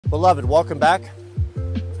Beloved, welcome back.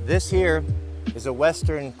 This here is a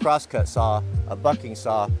Western crosscut saw, a bucking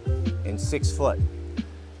saw in 6 foot.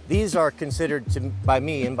 These are considered by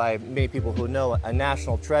me and by many people who know a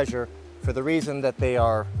national treasure for the reason that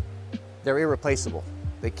they're irreplaceable.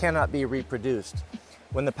 They cannot be reproduced.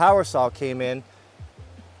 When the power saw came in,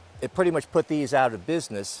 it pretty much put these out of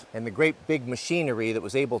business, and the great big machinery that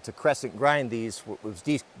was able to crescent grind these was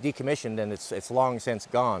decommissioned, and it's long since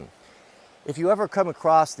gone. If you ever come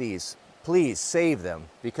across these, please save them,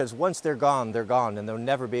 because once they're gone, and they'll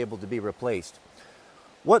never be able to be replaced.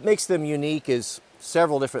 What makes them unique is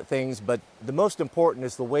several different things, but the most important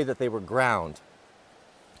is the way that they were ground.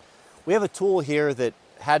 We have a tool here that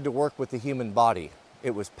had to work with the human body.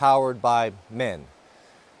 It was powered by men.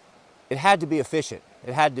 It had to be efficient.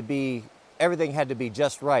 Everything had to be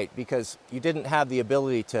just right, because you didn't have the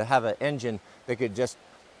ability to have an engine that could just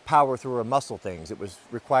power through or muscle things. It was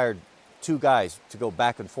required 2 guys to go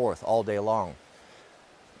back and forth all day long.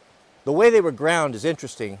 The way they were ground is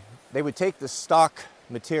interesting. They would take the stock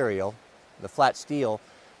material, the flat steel,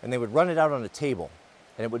 and they would run it out on a table,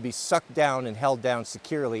 and it would be sucked down and held down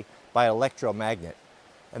securely by an electromagnet.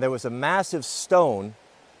 And there was a massive stone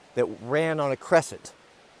that ran on a crescent.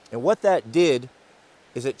 And what that did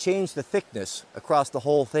is it changed the thickness across the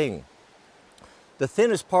whole thing. The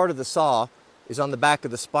thinnest part of the saw is on the back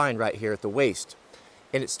of the spine right here at the waist,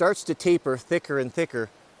 and it starts to taper thicker and thicker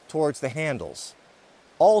towards the handles.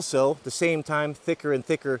 Also, at the same time, thicker and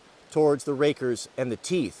thicker towards the rakers and the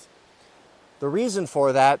teeth. The reason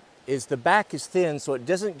for that is the back is thin, so it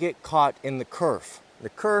doesn't get caught in the kerf. The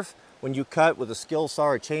kerf, when you cut with a skill saw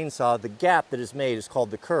or chainsaw, the gap that is made is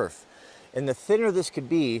called the kerf. And the thinner this could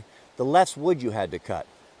be, the less wood you had to cut.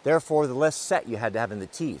 Therefore, the less set you had to have in the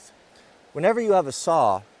teeth. Whenever you have a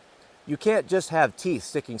saw, you can't just have teeth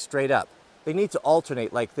sticking straight up. They need to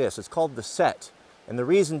alternate like this. It's called the set. And the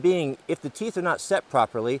reason being, if the teeth are not set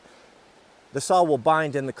properly, the saw will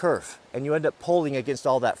bind in the kerf, and you end up pulling against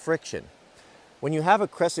all that friction. When you have a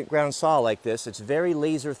crescent ground saw like this, it's very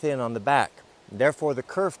laser thin on the back. Therefore, the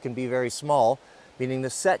kerf can be very small, meaning the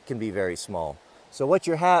set can be very small. So what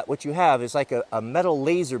you have is like a metal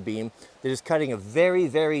laser beam that is cutting a very,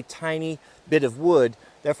 very tiny bit of wood,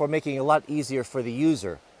 therefore making it a lot easier for the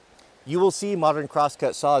user. You will see modern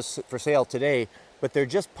crosscut saws for sale today, but they're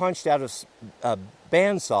just punched out of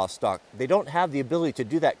bandsaw stock. They don't have the ability to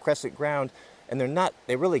do that crescent ground, and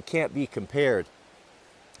they really can't be compared.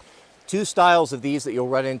 2 styles of these that you'll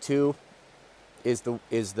run into is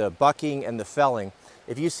the bucking and the felling.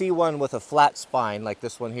 If you see one with a flat spine like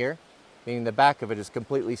this one here, meaning the back of it is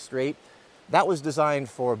completely straight, that was designed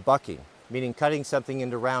for bucking, meaning cutting something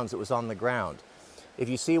into rounds that was on the ground. If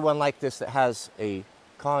you see one like this that has a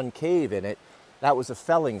concave in it, that was a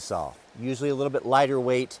felling saw, usually a little bit lighter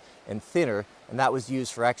weight and thinner, and that was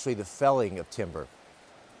used for actually the felling of timber.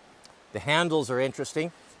 The handles are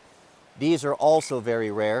interesting. These are also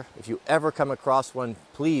very rare. If you ever come across one,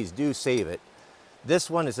 please do save it. This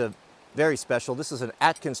one is a very special. This is an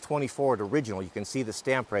Atkins 24 original. You can see the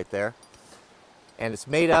stamp right there. And it's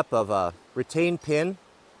made up of a retained pin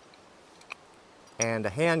and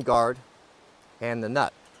a hand guard and the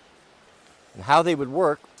nut. And how they would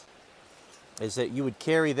work is that you would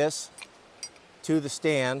carry this to the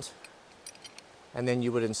stand, and then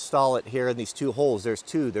you would install it here in these 2 holes. There's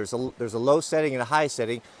 2. There's a low setting and a high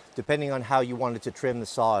setting, depending on how you wanted to trim the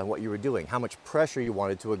saw and what you were doing, how much pressure you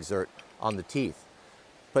wanted to exert on the teeth.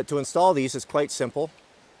 But to install these is quite simple.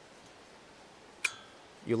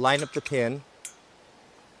 You line up the pin,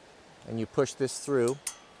 and you push this through,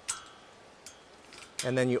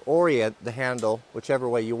 and then you orient the handle whichever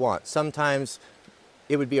way you want. Sometimes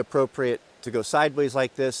it would be appropriate to go sideways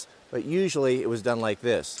like this, but usually it was done like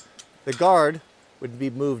this. The guard would be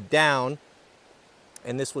moved down,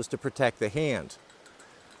 and this was to protect the hand.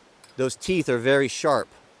 Those teeth are very sharp,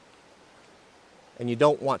 and you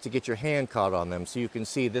don't want to get your hand caught on them, so you can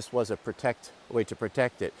see this was a way to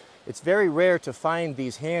protect it. It's very rare to find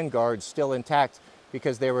these hand guards still intact,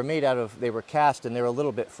 because they were cast, and they were a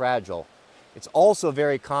little bit fragile. It's also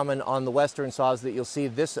very common on the Western saws that you'll see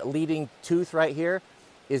this leading tooth right here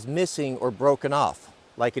is missing or broken off,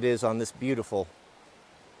 like it is on this beautiful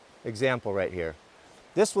example right here.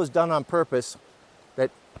 This was done on purpose,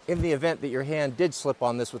 that in the event that your hand did slip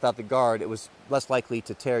on this without the guard, it was less likely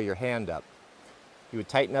to tear your hand up. You would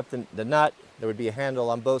tighten up the nut, there would be a handle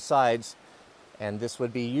on both sides, and this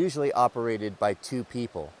would be usually operated by 2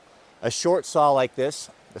 people. A short saw like this,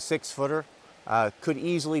 a 6-footer, could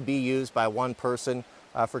easily be used by 1 person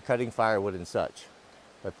for cutting firewood and such.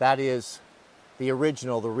 But that is the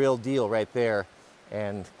original, the real deal right there,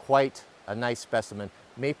 and quite a nice specimen.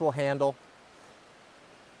 Maple handle,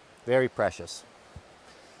 Very precious.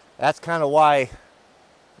 That's kind of why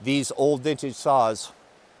these old vintage saws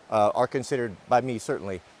are considered, by me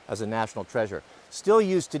certainly, as a national treasure. Still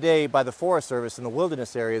used today by the Forest Service in the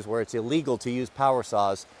wilderness areas where it's illegal to use power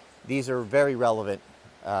saws. These are very relevant.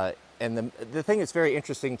 And the thing that's very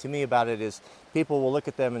interesting to me about it is people will look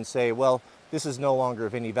at them and say, well, this is no longer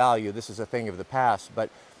of any value. This is a thing of the past. But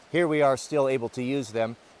here we are still able to use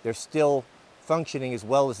them. They're still functioning as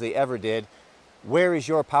well as they ever did. Where is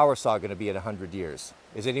your power saw going to be in 100 years?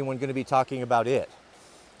 Is anyone going to be talking about it?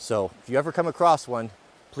 So if you ever come across one,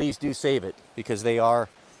 please do save it, because they are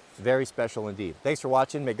very special indeed. Thanks for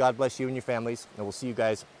watching. May God bless you and your families, and we'll see you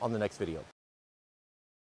guys on the next video.